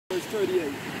verse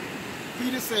 38.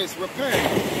 Peter says, repent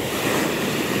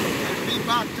and be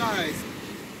baptized,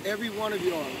 every one of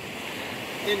y'all,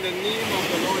 in the name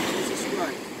of the Lord Jesus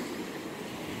Christ,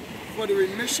 for the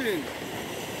remission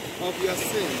of your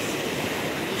sins,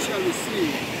 and you shall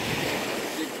receive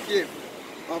the gift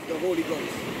of the Holy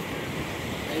Ghost.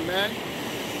 Amen.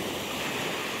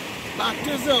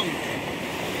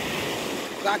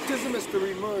 Baptism is to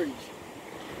remerge.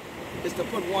 It's to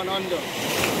put one under.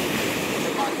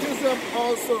 The baptism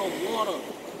also of water.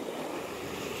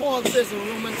 Paul says in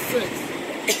Romans 6,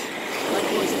 like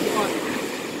verse 1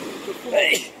 to 4.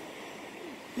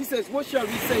 He says, what shall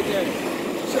we say then?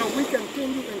 Shall we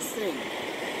continue in sin,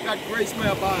 that grace may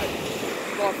abide?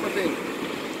 God forbid.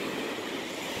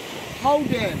 How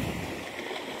then,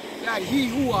 that he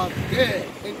who are dead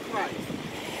in Christ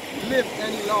live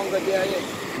any longer therein?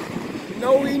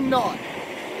 Know ye not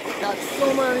that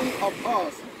so many of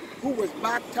us who was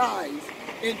baptized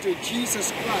into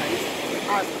Jesus Christ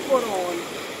has put on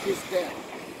his death?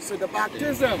 So the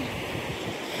baptism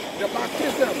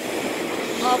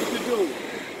have to do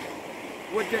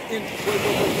with the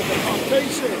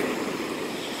confirmation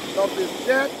of his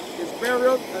death, his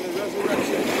burial, and his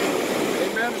resurrection.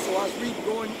 Amen. So as we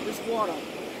go in this water,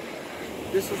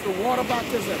 this is the water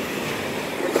baptism.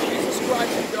 When Jesus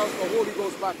Christ does the Holy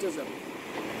Ghost baptism.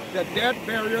 The death,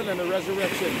 burial, and the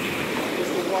resurrection is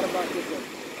the water baptism.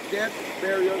 Death,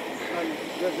 burial, and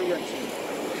resurrection.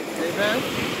 Amen.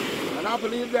 And I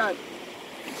believe that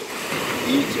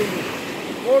each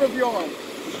and all of y'all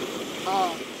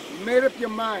made up your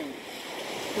mind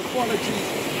to follow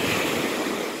Jesus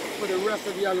for the rest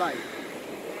of your life.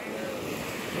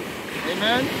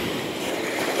 Amen.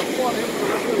 To follow him for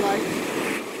the rest of your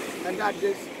life. And that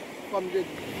this, from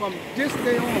this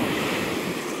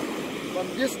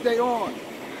day on,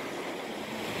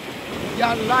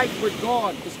 your life with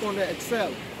God is going to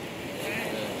excel.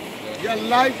 Your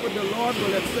life with the Lord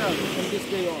will excel from this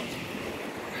day on.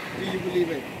 Do you believe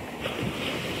it?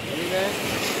 Amen.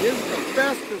 This is the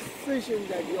best decision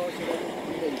that you all should ever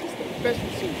make. It's the best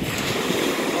decision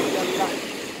of your life.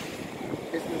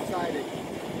 It's decided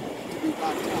to be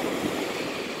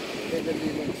baptized in the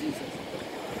name of Jesus.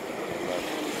 And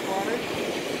this morning,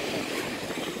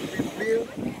 we will,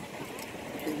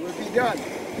 it will be done.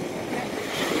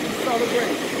 We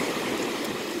celebrate.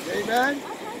 Amen.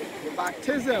 The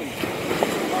baptism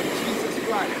of Jesus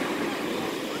Christ.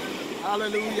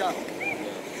 Hallelujah.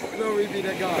 Glory be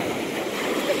to God.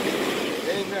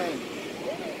 Amen.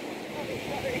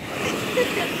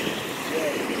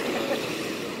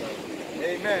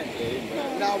 Amen.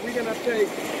 Now we're going to take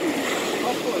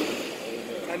couple,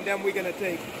 and then we're going to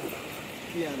take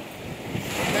piano.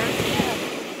 Amen.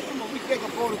 Come on, we take a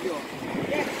photo of y'all.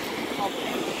 Yes.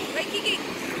 Wait, Kiki.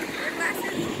 Your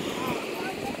glasses.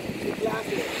 Your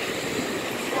glasses.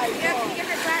 You have to get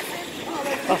her glasses.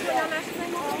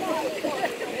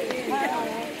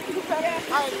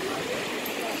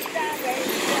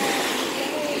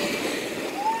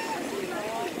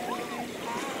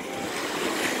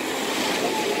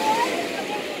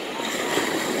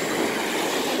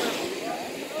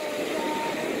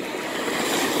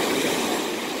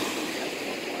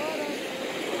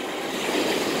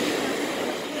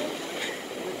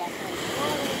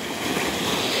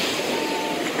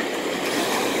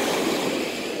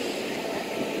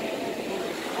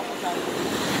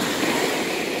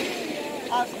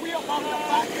 As we are about to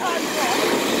baptize God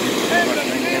in the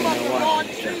name of the Lord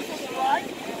Jesus Christ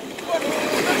for the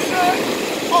remission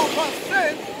of our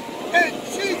sins in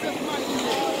Jesus' mighty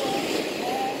name.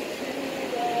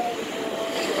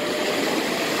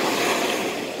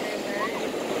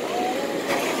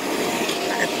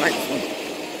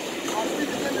 As we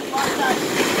begin to baptize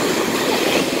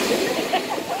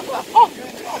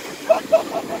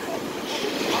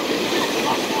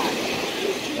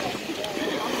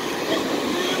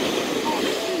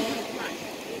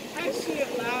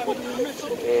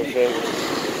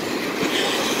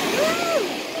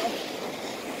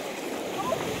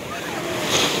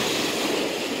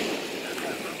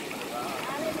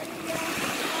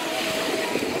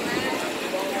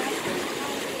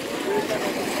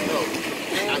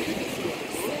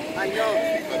I know.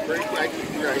 A break like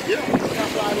right here.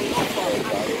 That's why I don't know about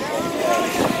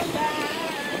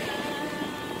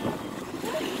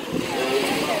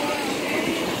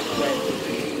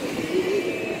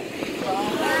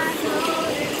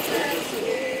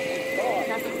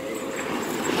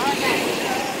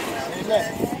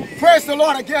Amen. Praise the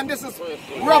Lord again. This is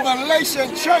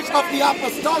Revelation Church of the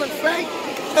Apostolic Faith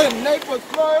in Naples,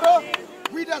 Florida.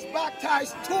 We just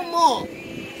baptized 2 more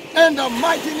in the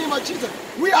mighty name of Jesus.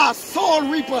 We are soul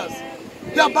reapers.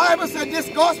 The Bible said this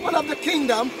gospel of the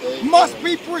kingdom must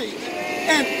be preached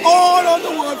and all of the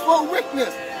world for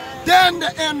witness. Then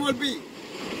the end will be.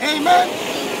 Amen.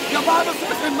 The Bible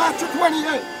says in Matthew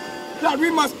 28 that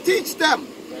we must teach them,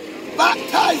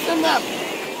 baptizing them.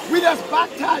 We just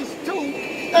baptize too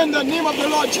in the name of the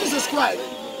Lord Jesus Christ.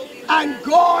 And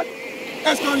God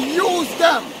is going to use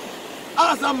them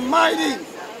as a mighty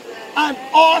and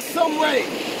awesome way.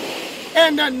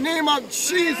 In the name of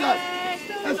Jesus,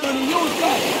 is going to use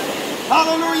them.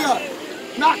 Hallelujah.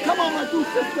 Now come on, my two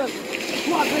sisters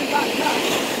who have been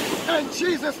baptized. In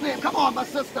Jesus' name. Come on, my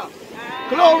sister.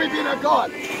 Glory be to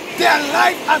God. Their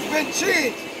life has been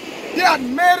changed. They have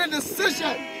made a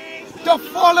decision to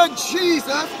follow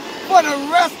Jesus for the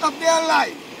rest of their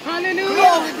life. Hallelujah.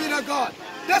 Glory be to God.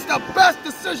 That's the best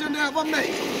decision they ever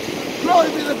made. Glory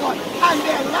be to God. And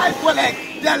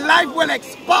their life will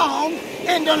expound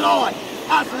in the Lord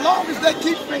as long as they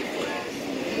keep faithful.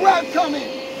 Welcoming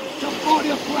to the body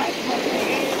of Christ.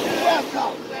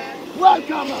 Welcome.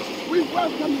 Welcome us. We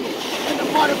welcome you in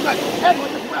the body of Christ. Everyone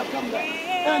just welcome them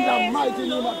in the mighty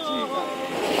name of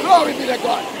Jesus. Glory be to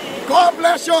God. God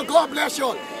bless you. God bless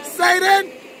you.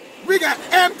 Satan, we got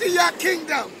to empty your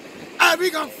kingdom and we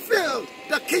going to fill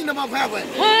the kingdom of heaven.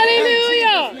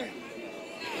 Hallelujah.